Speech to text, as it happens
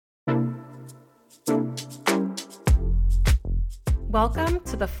Welcome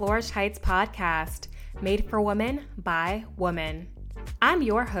to the Flourish Heights podcast, made for women by women. I'm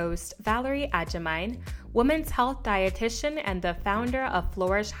your host, Valerie Adjamine, women's health dietitian and the founder of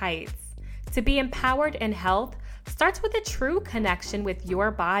Flourish Heights. To be empowered in health starts with a true connection with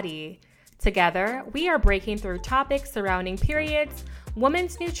your body. Together, we are breaking through topics surrounding periods,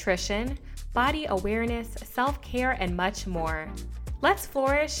 women's nutrition, body awareness, self-care, and much more. Let's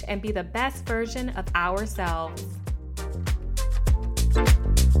flourish and be the best version of ourselves.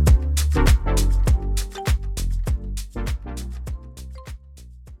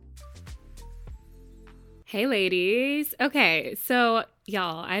 Hey ladies. Okay, so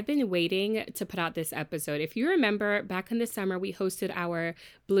y'all, I've been waiting to put out this episode. If you remember, back in the summer, we hosted our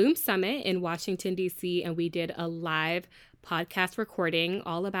Bloom Summit in Washington, D.C., and we did a live podcast recording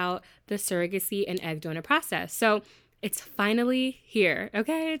all about the surrogacy and egg donor process. So it's finally here,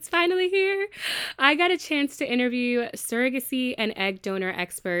 okay? It's finally here. I got a chance to interview surrogacy and egg donor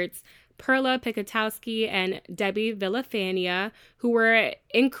experts Perla Pikatowski and Debbie Villafania, who were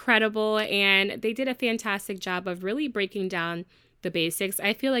incredible, and they did a fantastic job of really breaking down the basics.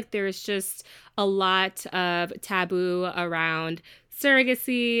 I feel like there's just a lot of taboo around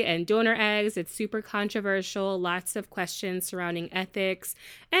surrogacy and donor eggs. It's super controversial, lots of questions surrounding ethics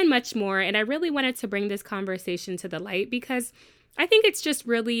and much more. And I really wanted to bring this conversation to the light because I think it's just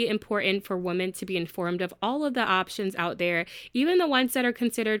really important for women to be informed of all of the options out there, even the ones that are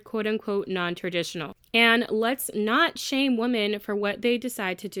considered quote unquote non-traditional. And let's not shame women for what they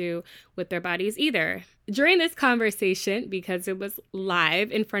decide to do with their bodies either. During this conversation, because it was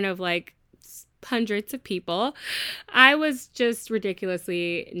live in front of hundreds of people, I was just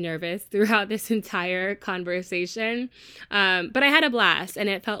ridiculously nervous throughout this entire conversation. But I had a blast and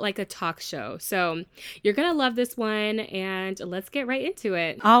it felt like a talk show. So you're going to love this one and let's get right into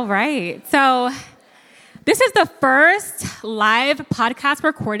it. All right. So this is the first live podcast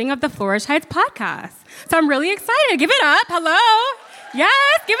recording of the Flourish Heights podcast. So I'm really excited. Give it up. Hello.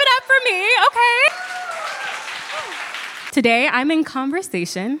 Yes, give it up for me. Okay. Today I'm in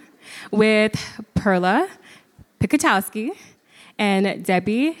conversation with Perla Pikatowski and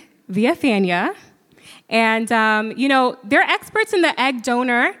Debbie Villafania. And, they're experts in the egg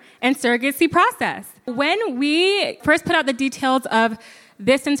donor and surrogacy process. When we first put out the details of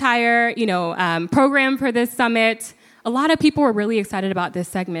this entire, program for this summit, a lot of people were really excited about this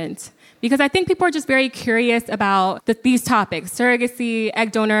segment because I think people are just very curious about these topics, surrogacy,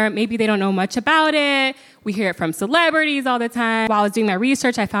 egg donor. Maybe they don't know much about it. We hear it from celebrities all the time. While I was doing my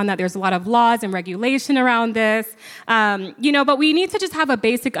research, I found that there's a lot of laws and regulation around this, but we need to just have a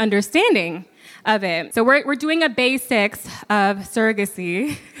basic understanding of it. So we're doing a basics of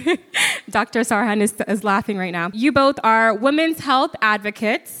surrogacy. Dr. Sarhan is laughing right now. You both are women's health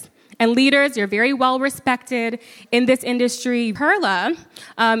advocates and leaders. You're very well respected in this industry. Perla,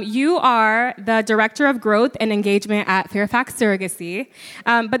 you are the Director of Growth and Engagement at Fairfax Surrogacy.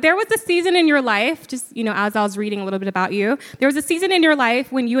 But there was a season in your life, just, as I was reading a little bit about you, there was a season in your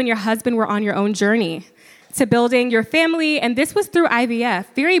life when you and your husband were on your own journey to building your family, and this was through IVF.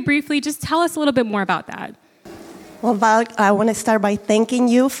 Very briefly, just tell us a little bit more about that. Well, Val, I want to start by thanking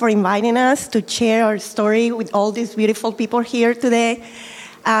you for inviting us to share our story with all these beautiful people here today.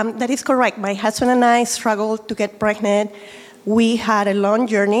 That is correct. My husband and I struggled to get pregnant. We had a long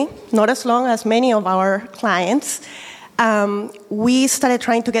journey, not as long as many of our clients. We started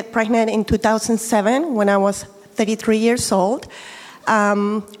trying to get pregnant in 2007 when I was 33 years old,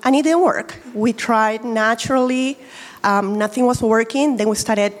 and it didn't work. We tried naturally. Nothing was working. Then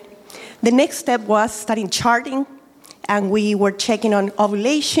the next step was starting charting, and we were checking on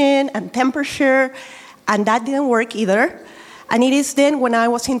ovulation and temperature, and that didn't work either. And it is then when I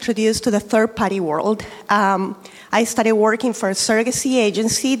was introduced to the third-party world. I started working for a surrogacy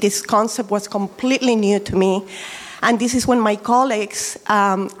agency. This concept was completely new to me. And this is when my colleagues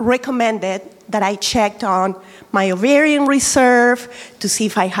recommended that I checked on my ovarian reserve to see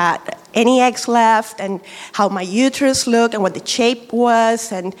if I had any eggs left and how my uterus looked and what the shape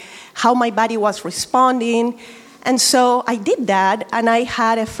was and how my body was responding. And so I did that, and I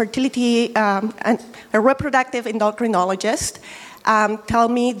had a a reproductive endocrinologist tell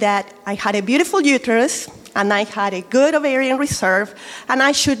me that I had a beautiful uterus and I had a good ovarian reserve and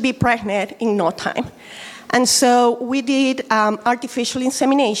I should be pregnant in no time. And so we did artificial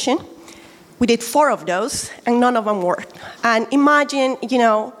insemination. We did 4 of those, and none of them worked. And imagine,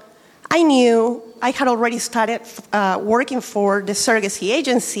 I knew I had already started working for the surrogacy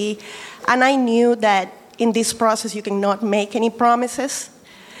agency, and I knew that in this process you cannot make any promises.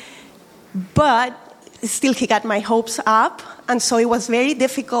 But still, he got my hopes up, And so it was very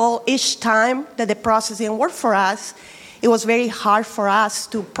difficult each time that the process didn't work for us. It was very hard for us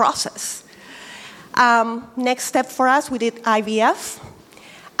to process. Next step for us, we did IVF.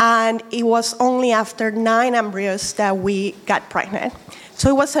 And it was only after 9 embryos that we got pregnant. So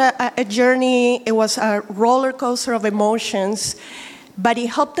it was a journey, it was a roller coaster of emotions, but it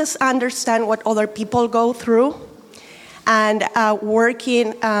helped us understand what other people go through. And working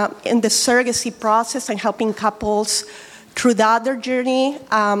in the surrogacy process and helping couples throughout their journey,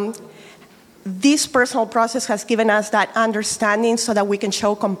 this personal process has given us that understanding so that we can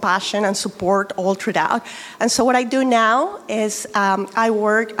show compassion and support all throughout. And so what I do now is I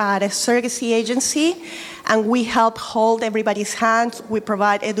work at a surrogacy agency, and we help hold everybody's hands. We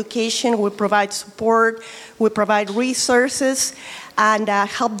provide education, we provide support, we provide resources, and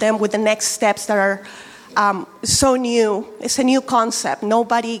help them with the next steps that are so new. It's a new concept.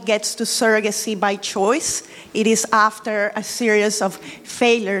 Nobody gets to surrogacy by choice. It is after a series of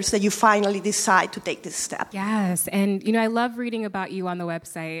failures that you finally decide to take this step. Yes, and I love reading about you on the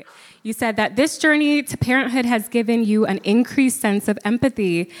website. You said that this journey to parenthood has given you an increased sense of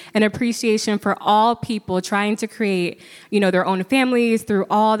empathy and appreciation for all people trying to create, their own families through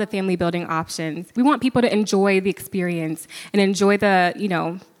all the family building options. We want people to enjoy the experience and enjoy the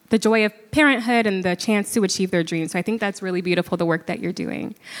joy of parenthood and the chance to achieve their dreams. So I think that's really beautiful, the work that you're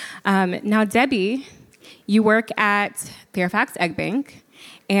doing. Now, Debbie, you work at Fairfax Egg Bank,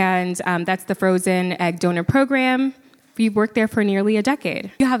 and that's the frozen egg donor program. You've worked there for nearly a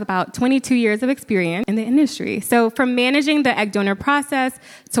decade. You have about 22 years of experience in the industry. So from managing the egg donor process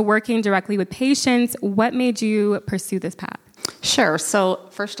to working directly with patients, what made you pursue this path? Sure. So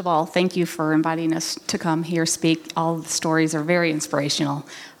first of all, thank you for inviting us to come here speak. All the stories are very inspirational.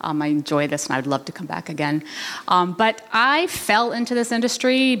 I enjoy this, and I'd love to come back again. But I fell into this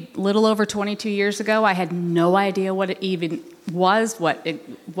industry a little over 22 years ago. I had no idea what it even was, what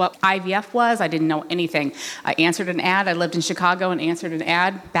IVF was. I didn't know anything. I answered an ad. I lived in Chicago and answered an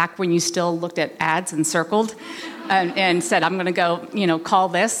ad back when you still looked at ads and circled and said, I'm going to go, call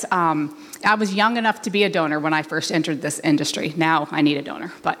this. I was young enough to be a donor when I first entered this industry. Now I need a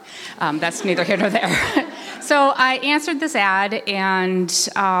donor, but that's neither here nor there. So I answered this ad, and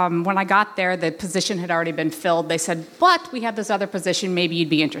when I got there, the position had already been filled. They said, but we have this other position maybe you'd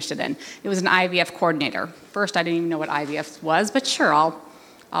be interested in. It was an IVF coordinator. First, I didn't even know what IVF was, but sure,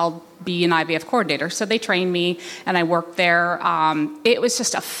 I'll be an IVF coordinator. So they trained me, and I worked there. It was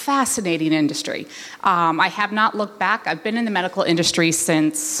just a fascinating industry. I have not looked back. I've been in the medical industry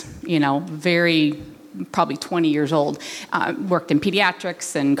since, probably 20 years old. Worked in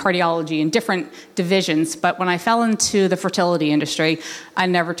pediatrics and cardiology and different divisions. But when I fell into the fertility industry, I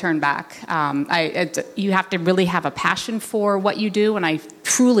never turned back. You have to really have a passion for what you do, and I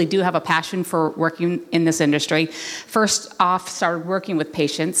truly do have a passion for working in this industry. First off, started working with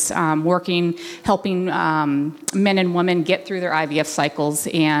patients, helping men and women get through their IVF cycles,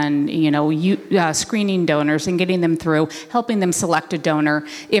 and screening donors and getting them through, helping them select a donor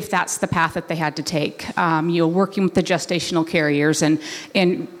if that's the path that they had to take. Working with the gestational carriers, and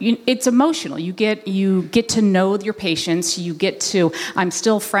it's emotional. You get to know your patients. I'm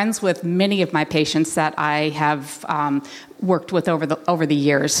still friends with many of my patients that I have worked with over the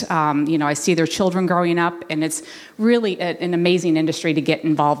years. I see their children growing up, and it's really an amazing industry to get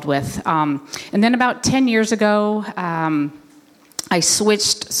involved with. And then about 10 years ago, I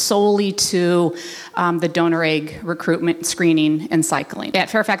switched solely to the donor egg recruitment, screening, and cycling. At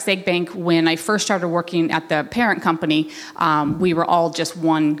Fairfax Egg Bank, when I first started working at the parent company, we were all just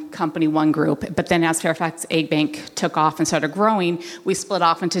one company, one group. But then as Fairfax Egg Bank took off and started growing, we split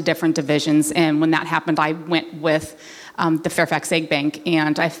off into different divisions. And when that happened, I went with the Fairfax Egg Bank,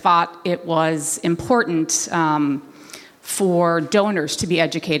 and I thought it was important for donors to be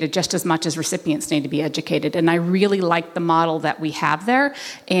educated just as much as recipients need to be educated. And I really liked the model that we have there,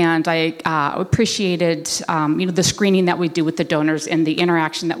 and I appreciated the screening that we do with the donors and the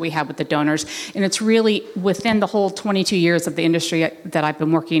interaction that we have with the donors. And it's really within the whole 22 years of the industry that I've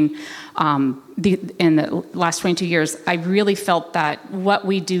been working in the last 22 years, I really felt that what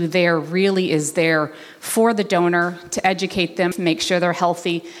we do there really is there for the donor to educate them, make sure they're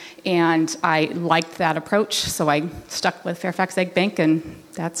healthy. And I liked that approach, so I stuck with Fairfax Egg Bank, and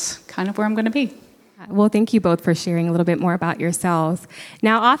that's kind of where I'm going to be. Well, thank you both for sharing a little bit more about yourselves.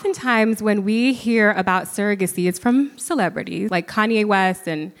 Now, oftentimes when we hear about surrogacy, it's from celebrities like Kanye West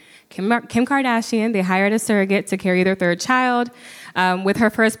and Kim Kardashian. They hired a surrogate to carry their third child. With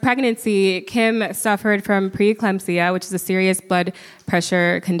her first pregnancy, Kim suffered from preeclampsia, which is a serious blood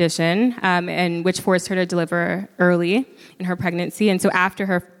pressure condition, and which forced her to deliver early in her pregnancy. And so after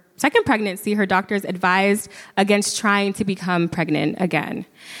her second pregnancy, her doctors advised against trying to become pregnant again.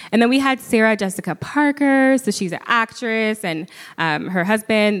 And then we had Sarah Jessica Parker, so she's an actress, and her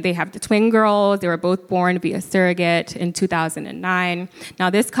husband, they have the twin girls. They were both born via surrogate in 2009. Now,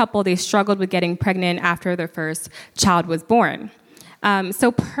 this couple, they struggled with getting pregnant after their first child was born.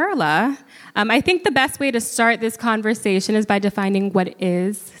 So Perla, I think the best way to start this conversation is by defining what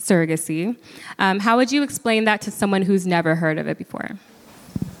is surrogacy. How would you explain that to someone who's never heard of it before?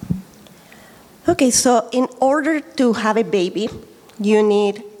 Okay, so in order to have a baby, you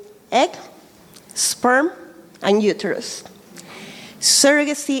need egg, sperm, and uterus.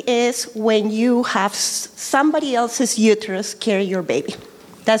 Surrogacy is when you have somebody else's uterus carry your baby.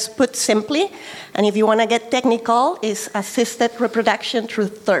 That's put simply, and if you want to get technical, is assisted reproduction through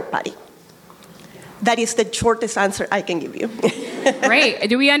third party. That is the shortest answer I can give you. Great.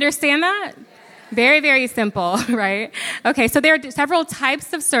 Do we understand that? Very, very simple, right? Okay, so there are several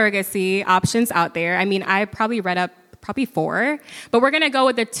types of surrogacy options out there. I mean, I probably read up four, but we're going to go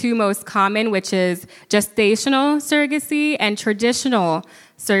with the two most common, which is gestational surrogacy and traditional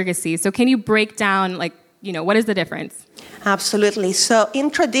surrogacy. So can you break down, what is the difference? Absolutely. So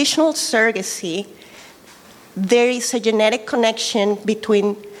in traditional surrogacy, there is a genetic connection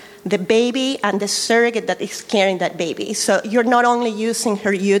between the baby and the surrogate that is carrying that baby. So you're not only using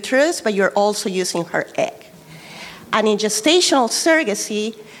her uterus, but you're also using her egg. And in gestational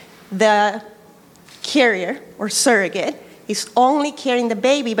surrogacy, the carrier or surrogate is only carrying the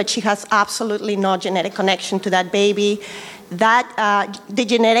baby, but she has absolutely no genetic connection to that baby. That the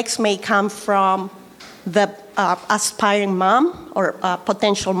genetics may come from the aspiring mom or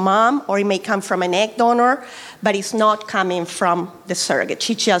potential mom, or it may come from an egg donor, but it's not coming from the surrogate.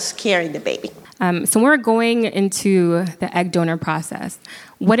 She's just carrying the baby. So we're going into the egg donor process.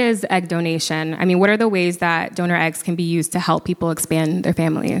 What is egg donation? I mean, what are the ways that donor eggs can be used to help people expand their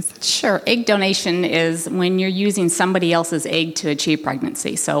families? Sure. Egg donation is when you're using somebody else's egg to achieve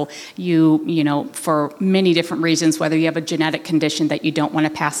pregnancy. So you for many different reasons, whether you have a genetic condition that you don't want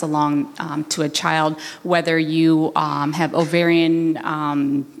to pass along to a child, whether you have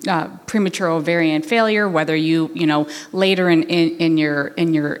premature ovarian failure, whether you later in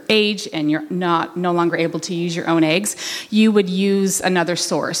your age and you're no longer able to use your own eggs, you would use another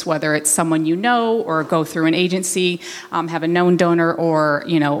source, whether it's someone you know or go through an agency, have a known donor or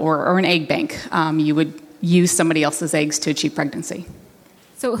an egg bank. You would use somebody else's eggs to achieve pregnancy.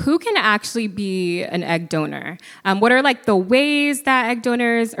 So who can actually be an egg donor? What are the ways that egg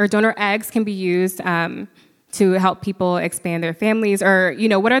donors or donor eggs can be used to help people expand their families? Or,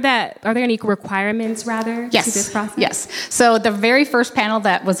 are there any requirements, rather, yes. to this process? Yes. So the very first panel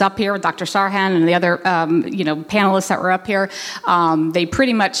that was up here with Dr. Sarhan and the other, panelists that were up here, they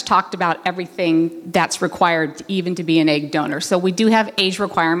pretty much talked about everything that's required even to be an egg donor. So we do have age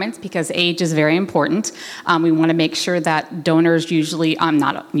requirements because age is very important. We want to make sure that donors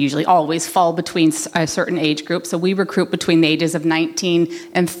always fall between a certain age group. So we recruit between the ages of 19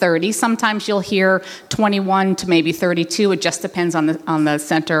 and 30. Sometimes you'll hear 21 to maybe 32. It just depends on the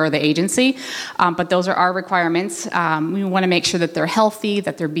center or the agency. But those are our requirements. We want to make sure that they're healthy,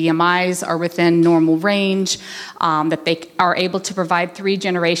 that their BMIs are within normal range, that they are able to provide 3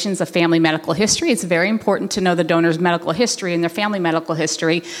 generations of family medical history. It's very important to know the donor's medical history and their family medical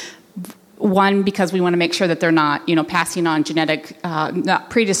history. One, because we want to make sure that they're not, passing on not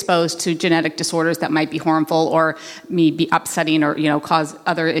predisposed to genetic disorders that might be harmful or may be upsetting or, cause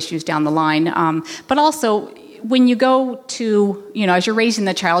other issues down the line. But also, when you go to, as you're raising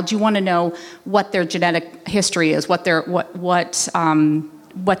the child, you want to know what their genetic history is, what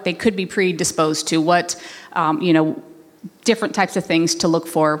they could be predisposed to, different types of things to look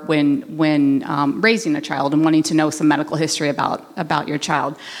for when raising a child and wanting to know some medical history about your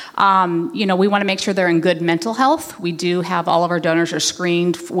child. We want to make sure they're in good mental health. We do have all of our donors are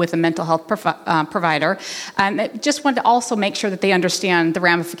screened with a mental health provider. And I just want to also make sure that they understand the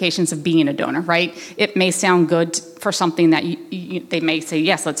ramifications of being a donor, right? It may sound good for something that they may say,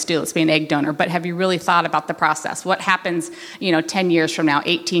 yes, let's be an egg donor. But have you really thought about the process? What happens, 10 years from now,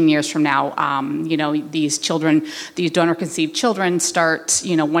 18 years from now? These donor-conceived children start,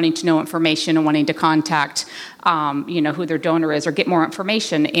 wanting to know information and wanting to contact, who their donor is or get more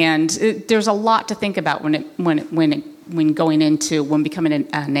information. And there's a lot to think about when becoming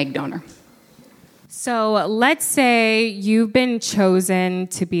an egg donor. So let's say you've been chosen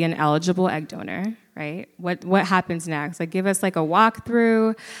to be an eligible egg donor, right? What happens next? Like, give us like a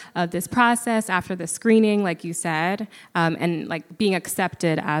walkthrough of this process after the screening, like you said, and like being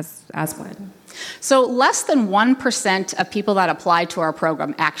accepted as one. So less than 1% of people that apply to our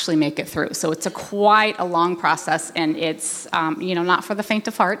program actually make it through. So it's quite a long process, and it's not for the faint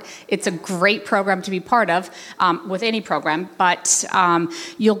of heart. It's a great program to be part of with any program, but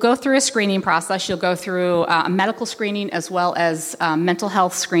you'll go through a screening process. You'll go through a medical screening as well as mental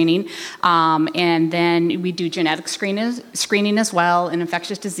health screening, and then we do genetic screening as well, and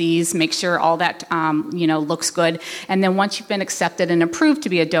infectious disease. Make sure all that looks good, and then once you've been accepted and approved to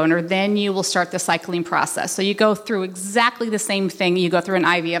be a donor, then you will start the cycling process. So you go through exactly the same thing. You go through an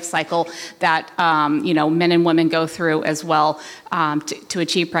IVF cycle that men and women go through as well to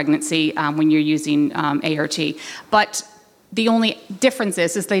achieve pregnancy when you're using ART. But the only difference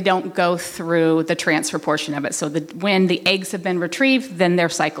is they don't go through the transfer portion of it. So when the eggs have been retrieved, then their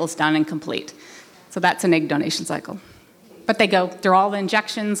cycle's done and complete. So that's an egg donation cycle. But they go through all the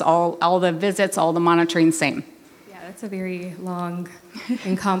injections, all the visits, all the monitoring, same. That's a very long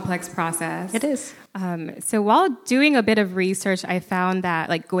and complex process. It is. So while doing a bit of research, I found that,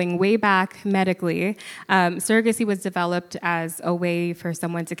 like, going way back medically, surrogacy was developed as a way for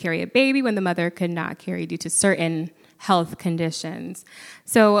someone to carry a baby when the mother could not carry due to certain health conditions.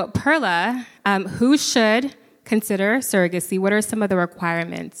 So, Perla, who should consider surrogacy? What are some of the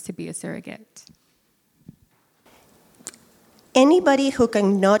requirements to be a surrogate? Anybody who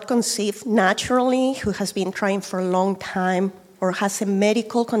cannot conceive naturally, who has been trying for a long time, or has a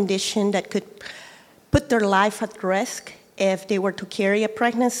medical condition that could put their life at risk if they were to carry a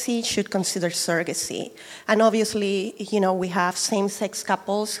pregnancy, should consider surrogacy. And obviously, we have same-sex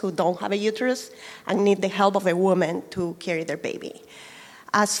couples who don't have a uterus and need the help of a woman to carry their baby.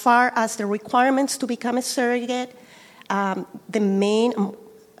 As far as the requirements to become a surrogate, the main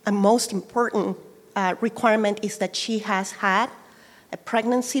and most important requirement is that she has had a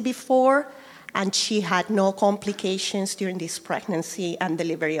pregnancy before and she had no complications during this pregnancy and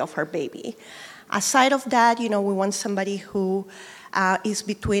delivery of her baby. Aside of that, we want somebody who is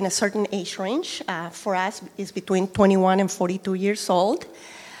between a certain age range. For us, is between 21 and 42 years old.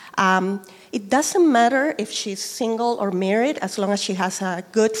 It doesn't matter if she's single or married, as long as she has a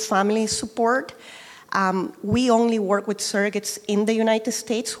good family support. We only work with surrogates in the United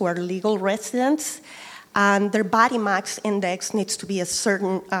States who are legal residents, and their body mass index needs to be a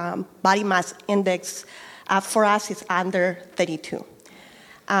certain body mass index. For us, it's under 32.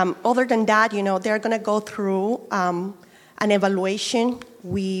 Other than that, they're going to go through an evaluation.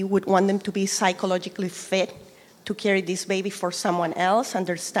 We would want them to be psychologically fit to carry this baby for someone else,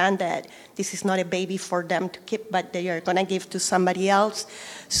 understand that this is not a baby for them to keep, but they are going to give to somebody else.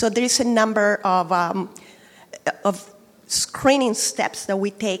 So there is a number of screening steps that we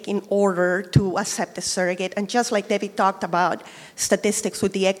take in order to accept a surrogate. And just like Debbie talked about statistics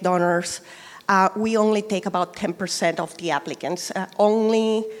with the egg donors, we only take about 10% of the applicants.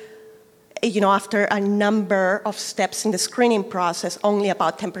 After a number of steps in the screening process, only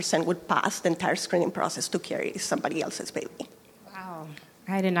about 10% would pass the entire screening process to carry somebody else's baby. Wow,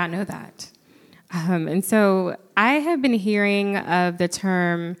 I did not know that. And so I have been hearing of the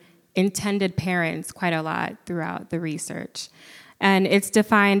term intended parents quite a lot throughout the research. And it's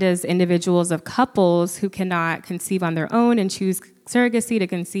defined as individuals of couples who cannot conceive on their own and choose surrogacy to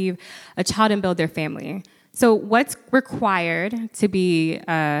conceive a child and build their family. So what's required to be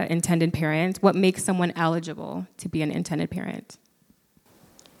an intended parent? What makes someone eligible to be an intended parent?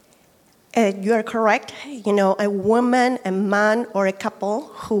 You are correct. A woman, a man, or a couple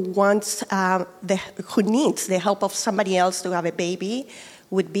who who needs the help of somebody else to have a baby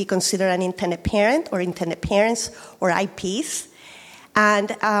would be considered an intended parent or intended parents or IPs.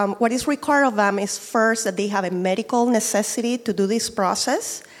 And what is required of them is first that they have a medical necessity to do this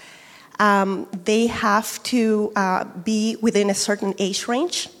process. They have to be within a certain age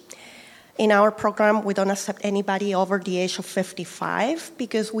range. In our program, we don't accept anybody over the age of 55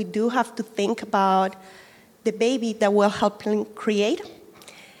 because we do have to think about the baby that will help them create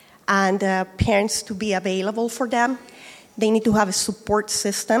and parents to be available for them. They need to have a support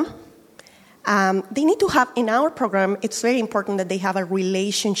system. They need to have, in our program, it's very important that they have a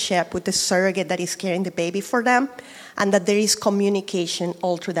relationship with the surrogate that is carrying the baby for them and that there is communication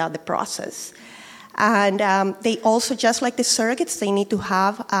all throughout the process. And they also, just like the surrogates, they need to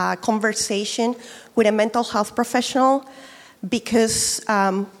have a conversation with a mental health professional because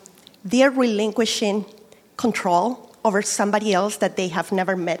they are relinquishing control over somebody else that they have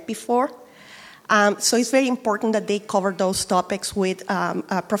never met before. So it's very important that they cover those topics with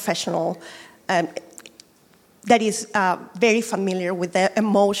a professional that is very familiar with the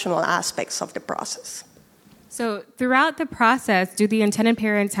emotional aspects of the process. So throughout the process, do the intended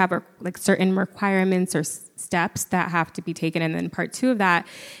parents have certain requirements or steps that have to be taken? And then part 2 of that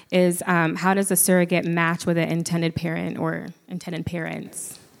is how does a surrogate match with an intended parent or intended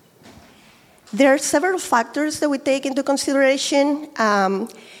parents? There are several factors that we take into consideration.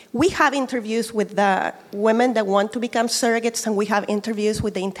 We have interviews with the women that want to become surrogates, and we have interviews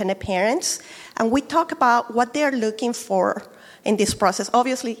with the intended parents. And we talk about what they're looking for in this process.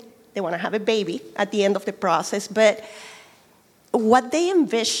 Obviously, they want to have a baby at the end of the process, but what they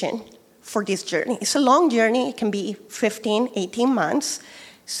envision for this journey. It's a long journey. It can be 15, 18 months.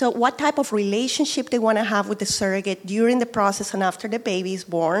 So what type of relationship they want to have with the surrogate during the process and after the baby is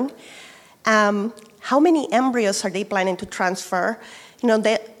born. How many embryos are they planning to transfer?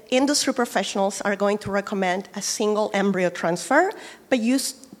 The industry professionals are going to recommend a single embryo transfer, but you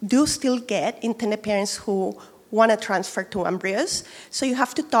do still get intended parents who want to transfer 2 embryos. So you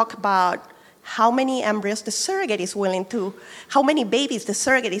have to talk about how many embryos the surrogate is willing to, how many babies the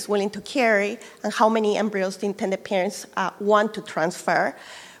surrogate is willing to carry, and how many embryos the intended parents want to transfer.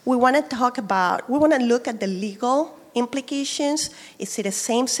 We want to look at the legal implications. Is it a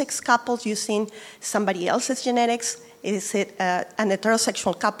same-sex couple using somebody else's genetics? Is it an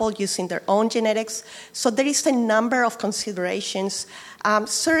heterosexual couple using their own genetics? So there is a number of considerations.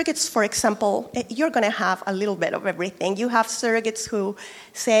 Surrogates, for example, you're going to have a little bit of everything. You have surrogates who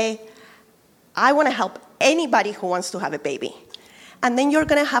say, I want to help anybody who wants to have a baby. And then you're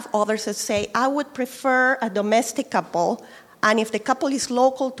going to have others that say, I would prefer a domestic couple, and if the couple is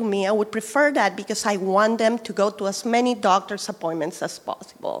local to me, I would prefer that because I want them to go to as many doctor's appointments as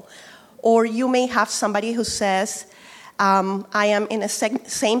possible. Or you may have somebody who says, I am in a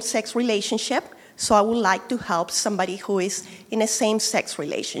same-sex relationship, so I would like to help somebody who is in a same-sex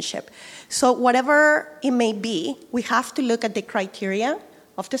relationship. So whatever it may be, we have to look at the criteria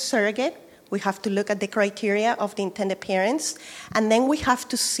of the surrogate. We have to look at the criteria of the intended parents, and then we have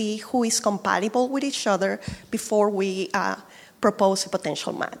to see who is compatible with each other before we propose a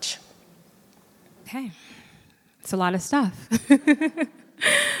potential match. Okay. It's a lot of stuff.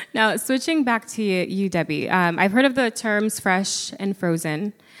 Now, switching back to you, Debbie, I've heard of the terms fresh and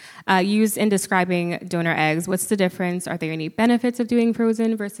frozen used in describing donor eggs. What's the difference? Are there any benefits of doing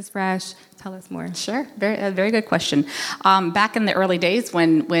frozen versus fresh? Tell us more. Sure, very good question. Back in the early days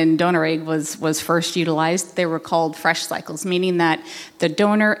when donor egg was first utilized, they were called fresh cycles, meaning that the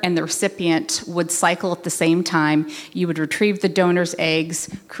donor and the recipient would cycle at the same time. You would retrieve the donor's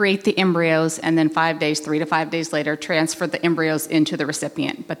eggs, create the embryos, and then 3 to 5 days later, transfer the embryos into the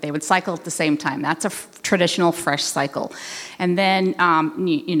recipient. But they would cycle at the same time. That's a traditional fresh cycle. And then,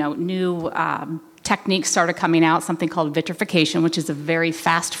 new techniques started coming out, something called vitrification, which is a very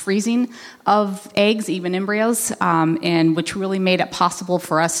fast freezing of eggs, even embryos, and which really made it possible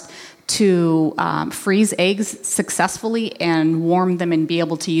for us to freeze eggs successfully and warm them and be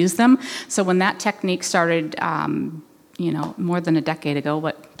able to use them. So when that technique started, more than a decade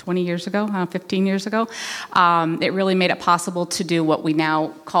ago, 20 years ago, 15 years ago, it really made it possible to do what we now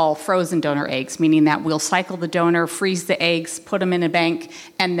call frozen donor eggs, meaning that we'll cycle the donor, freeze the eggs, put them in a bank,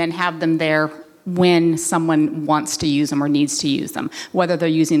 and then have them there when someone wants to use them or needs to use them, whether they're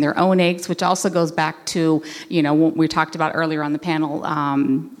using their own eggs, which also goes back to, what we talked about earlier on the panel, a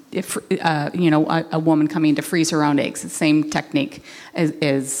woman coming to freeze her own eggs. The same technique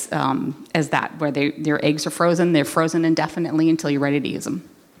as that, where their eggs are frozen. They're frozen indefinitely until you're ready to use them.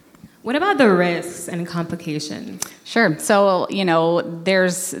 What about the risks and complications? Sure. So,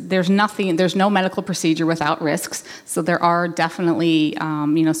 there's no medical procedure without risks. So there are definitely,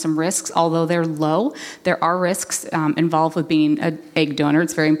 some risks. Although they're low, there are risks involved with being an egg donor.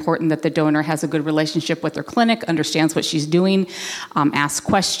 It's very important that the donor has a good relationship with their clinic, understands what she's doing, asks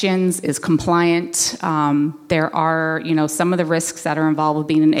questions, is compliant. There are, some of the risks that are involved with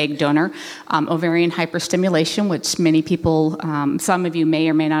being an egg donor. Ovarian hyperstimulation, which many people, some of you may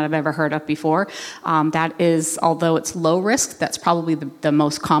or may not have ever heard of before. That is, although it's low risk, that's probably the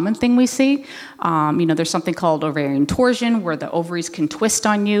most common thing we see. There's something called ovarian torsion, where the ovaries can twist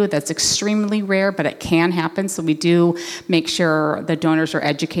on you. That's extremely rare, but it can happen. So we do make sure the donors are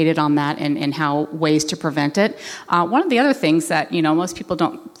educated on that and how ways to prevent it. One of the other things that most people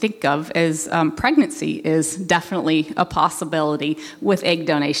don't think of is pregnancy is definitely a possibility with egg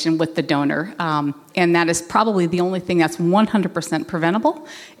donation with the donor. And that is probably the only thing that's 100% preventable.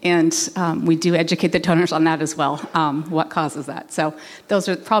 And we do educate the donors on that as well, what causes that. So those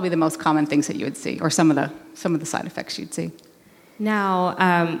are probably the most common things that you would see, or some of the side effects you'd see.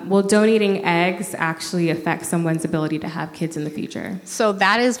 Now, will donating eggs actually affect someone's ability to have kids in the future? So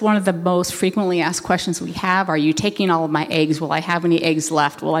that is one of the most frequently asked questions we have. Are you taking all of my eggs? Will I have any eggs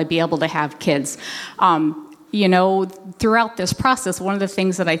left? Will I be able to have kids? Throughout this process, one of the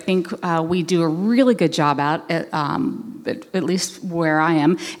things that I think we do a really good job at least where I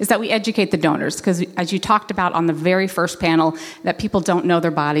am, is that we educate the donors. Because as you talked about on the very first panel, that people don't know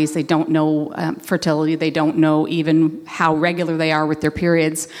their bodies, they don't know fertility, they don't know even how regular they are with their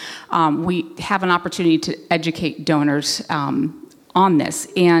periods. We have an opportunity to educate donors on this.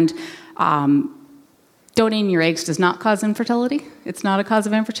 And donating your eggs does not cause infertility. It's not a cause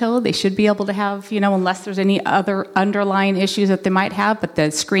of infertility. They should be able to have, unless there's any other underlying issues that they might have, but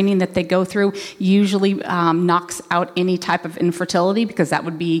the screening that they go through usually knocks out any type of infertility, because that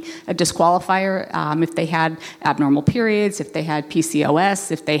would be a disqualifier if they had abnormal periods, if they had PCOS,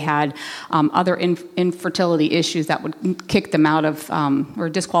 if they had other infertility issues that would kick them out of or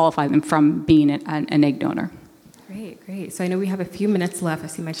disqualify them from being an egg donor. Great. So I know we have a few minutes left. I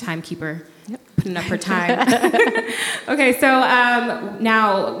see my timekeeper putting up her time. Okay, so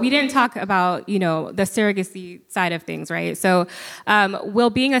now we didn't talk about, the surrogacy side of things, right? So will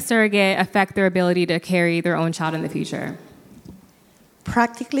being a surrogate affect their ability to carry their own child in the future?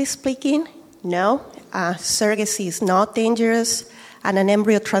 Practically speaking, no. Surrogacy is not dangerous, and an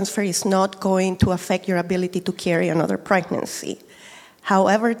embryo transfer is not going to affect your ability to carry another pregnancy.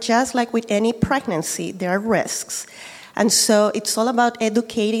 However, just like with any pregnancy, there are risks. And so it's all about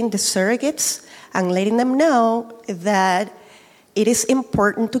educating the surrogates and letting them know that it is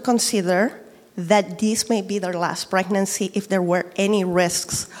important to consider that this may be their last pregnancy if there were any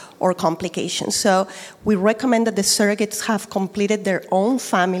risks or complications. So we recommend that the surrogates have completed their own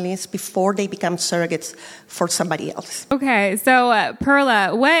families before they become surrogates for somebody else. Okay, so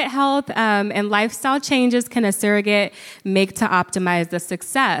Perla, what health and lifestyle changes can a surrogate make to optimize the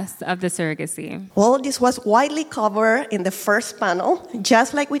success of the surrogacy? Well, this was widely covered in the first panel.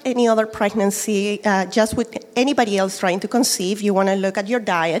 Just like with any other pregnancy, just with anybody else trying to conceive, you want to look at your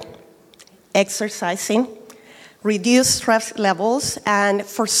diet, exercising, reduce stress levels, and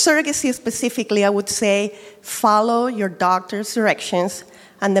for surrogacy specifically, I would say follow your doctor's directions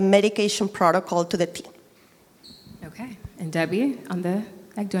and the medication protocol to the T. Okay, and Debbie, on the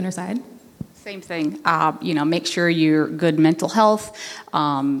egg donor side? Same thing. Make sure you're good mental health,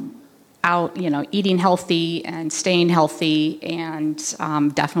 eating healthy and staying healthy, and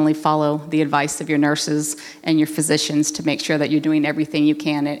definitely follow the advice of your nurses and your physicians to make sure that you're doing everything you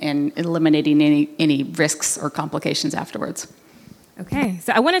can and eliminating any risks or complications afterwards. Okay,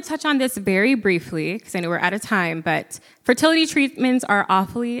 so I want to touch on this very briefly because I know we're out of time, but fertility treatments are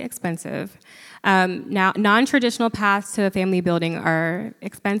awfully expensive. Now, non-traditional paths to family building are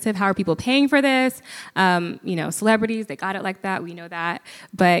expensive. How are people paying for this? Celebrities, they got it like that. We know that.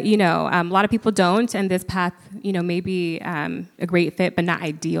 But, a lot of people don't. And this path, may be a great fit, but not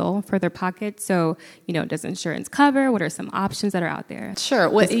ideal for their pockets. So, does insurance cover? What are some options that are out there? Sure.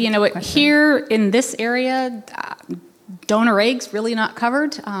 Well, here in this area, donor eggs really not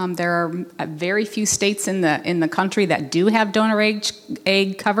covered. There are very few states in the country that do have donor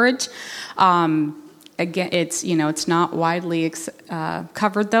egg coverage. Again, it's not widely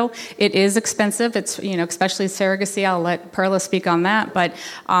covered though. It is expensive. It's especially surrogacy. I'll let Perla speak on that. But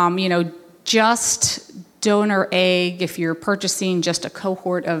just donor egg, if you're purchasing just a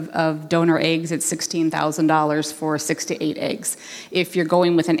cohort of donor eggs, it's $16,000 for 6 to 8 eggs. If you're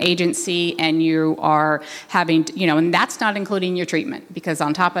going with an agency and you are having, and that's not including your treatment, because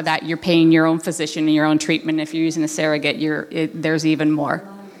on top of that, you're paying your own physician and your own treatment. If you're using a surrogate, there's even more.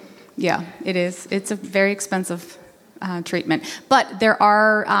 Yeah, it is. It's a very expensive treatment. But there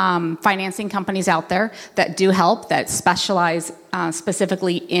are financing companies out there that do help, that specialize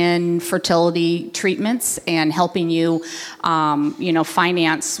specifically in fertility treatments and helping you,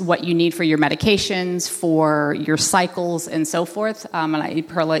 finance what you need for your medications, for your cycles, and so forth.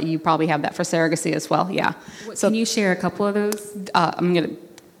 Perla, you probably have that for surrogacy as well. Yeah. Can you share a couple of those? I'm going to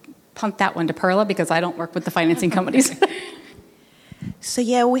punt that one to Perla because I don't work with the financing companies.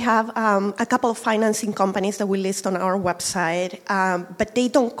 So we have a couple of financing companies that we list on our website, but they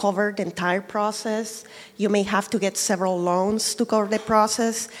don't cover the entire process. You may have to get several loans to cover the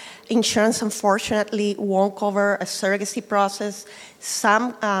process. Insurance, unfortunately, won't cover a surrogacy process.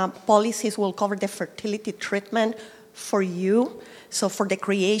 Some policies will cover the fertility treatment for you, so for the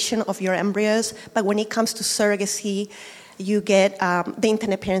creation of your embryos. But when it comes to surrogacy, you get, the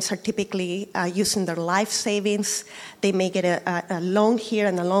intended parents are typically using their life savings. They may get a loan here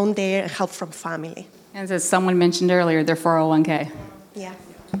and a loan there, and help from family. And as someone mentioned earlier, their 401k. Yeah.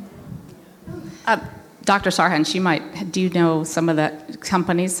 Dr. Sarhan, do you know some of the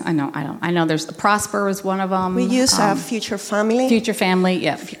companies? I know there's the Prosper is one of them. We use Future Family. Future Family,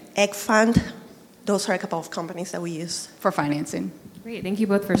 yeah. Egg Fund. Those are a couple of companies that we use. For financing. Great. Thank you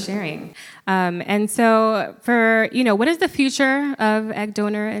both for sharing. And so what does the future of egg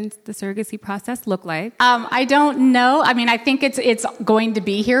donor and the surrogacy process look like? I don't know. I mean, I think it's going to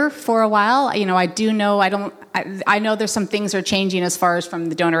be here for a while. I do know, I know there's some things are changing as far as from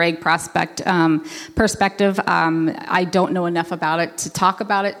the donor egg perspective. I don't know enough about it to talk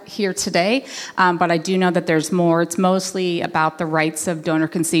about it here today, but I do know that there's more. It's mostly about the rights of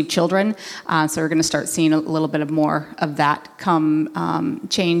donor-conceived children, so we're going to start seeing a little bit of more of that come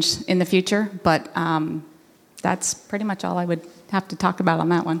change in the future, but that's pretty much all I would have to talk about on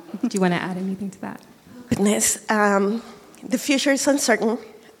that one. Do you want to add anything to that? Goodness, the future is uncertain.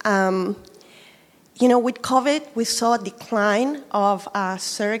 With COVID, we saw a decline of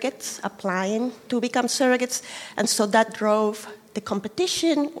surrogates applying to become surrogates, and so that drove the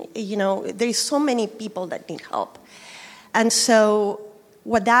competition. There is so many people that need help. And so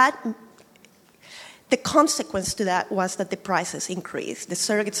the consequence to that was that the prices increased. The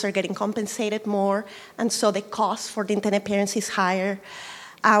surrogates are getting compensated more, and so the cost for the intended parents is higher.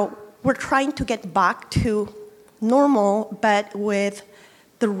 We're trying to get back to normal, but with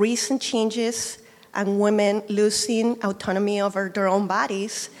the recent changes and women losing autonomy over their own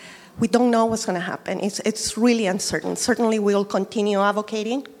bodies, we don't know what's going to happen. It's really uncertain. Certainly, we'll continue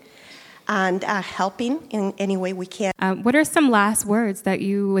advocating and helping in any way we can. What are some last words that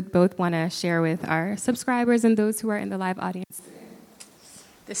you would both want to share with our subscribers and those who are in the live audience?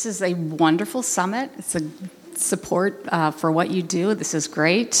 This is a wonderful summit. It's a support for what you do. This is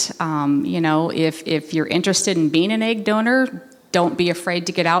great. If you're interested in being an egg donor, don't be afraid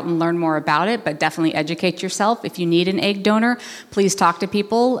to get out and learn more about it, but definitely educate yourself. If you need an egg donor, please talk to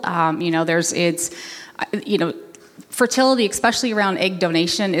people. Fertility, especially around egg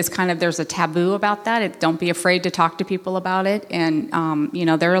donation, is there's a taboo about that. Don't be afraid to talk to people about it. And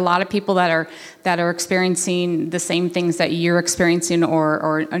there are a lot of people that are experiencing the same things that you're experiencing,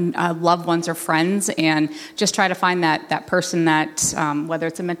 or loved ones or friends, and just try to find that person that whether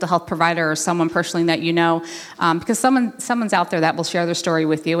it's a mental health provider or someone personally that because someone's out there that will share their story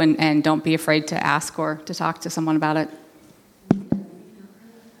with you, and don't be afraid to ask or to talk to someone about it.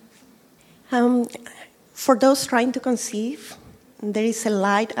 For those trying to conceive, there is a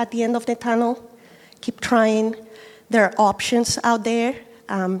light at the end of the tunnel. Keep trying. There are options out there.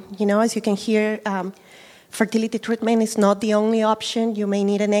 As you can hear, fertility treatment is not the only option. You may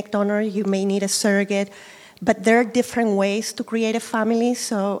need an egg donor. You may need a surrogate. But there are different ways to create a family,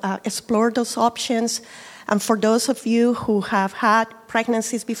 so explore those options. And for those of you who have had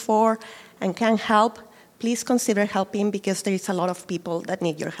pregnancies before and can help, please consider helping, because there is a lot of people that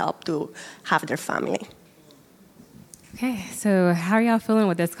need your help to have their family. Okay, so how are y'all feeling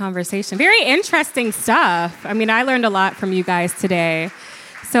with this conversation? Very interesting stuff. I mean, I learned a lot from you guys today.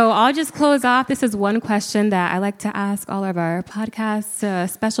 So I'll just close off. This is one question that I like to ask all of our podcast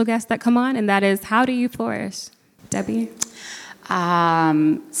special guests that come on, and that is, how do you flourish? Debbie?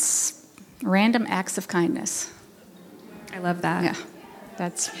 Random acts of kindness. I love that. Yeah,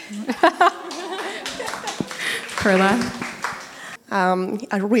 that's... Perla?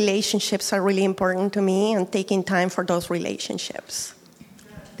 Our relationships are really important to me, and taking time for those relationships.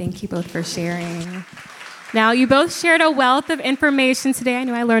 Thank you both for sharing. Now, you both shared a wealth of information today. I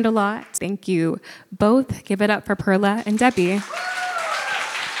know I learned a lot. Thank you both. Give it up for Perla and Debbie.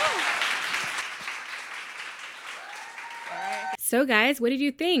 So guys, what did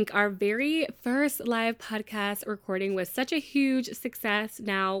you think? Our very first live podcast recording was such a huge success.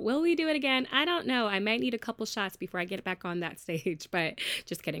 Now, will we do it again? I don't know. I might need a couple shots before I get back on that stage, but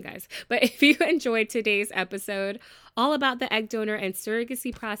just kidding, guys. But if you enjoyed today's episode, all about the egg donor and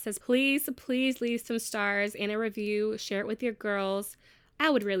surrogacy process, please leave some stars and a review. Share it with your girls. I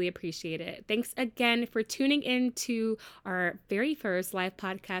would really appreciate it. Thanks again for tuning in to our very first live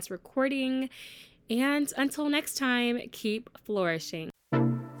podcast recording. And until next time, keep flourishing.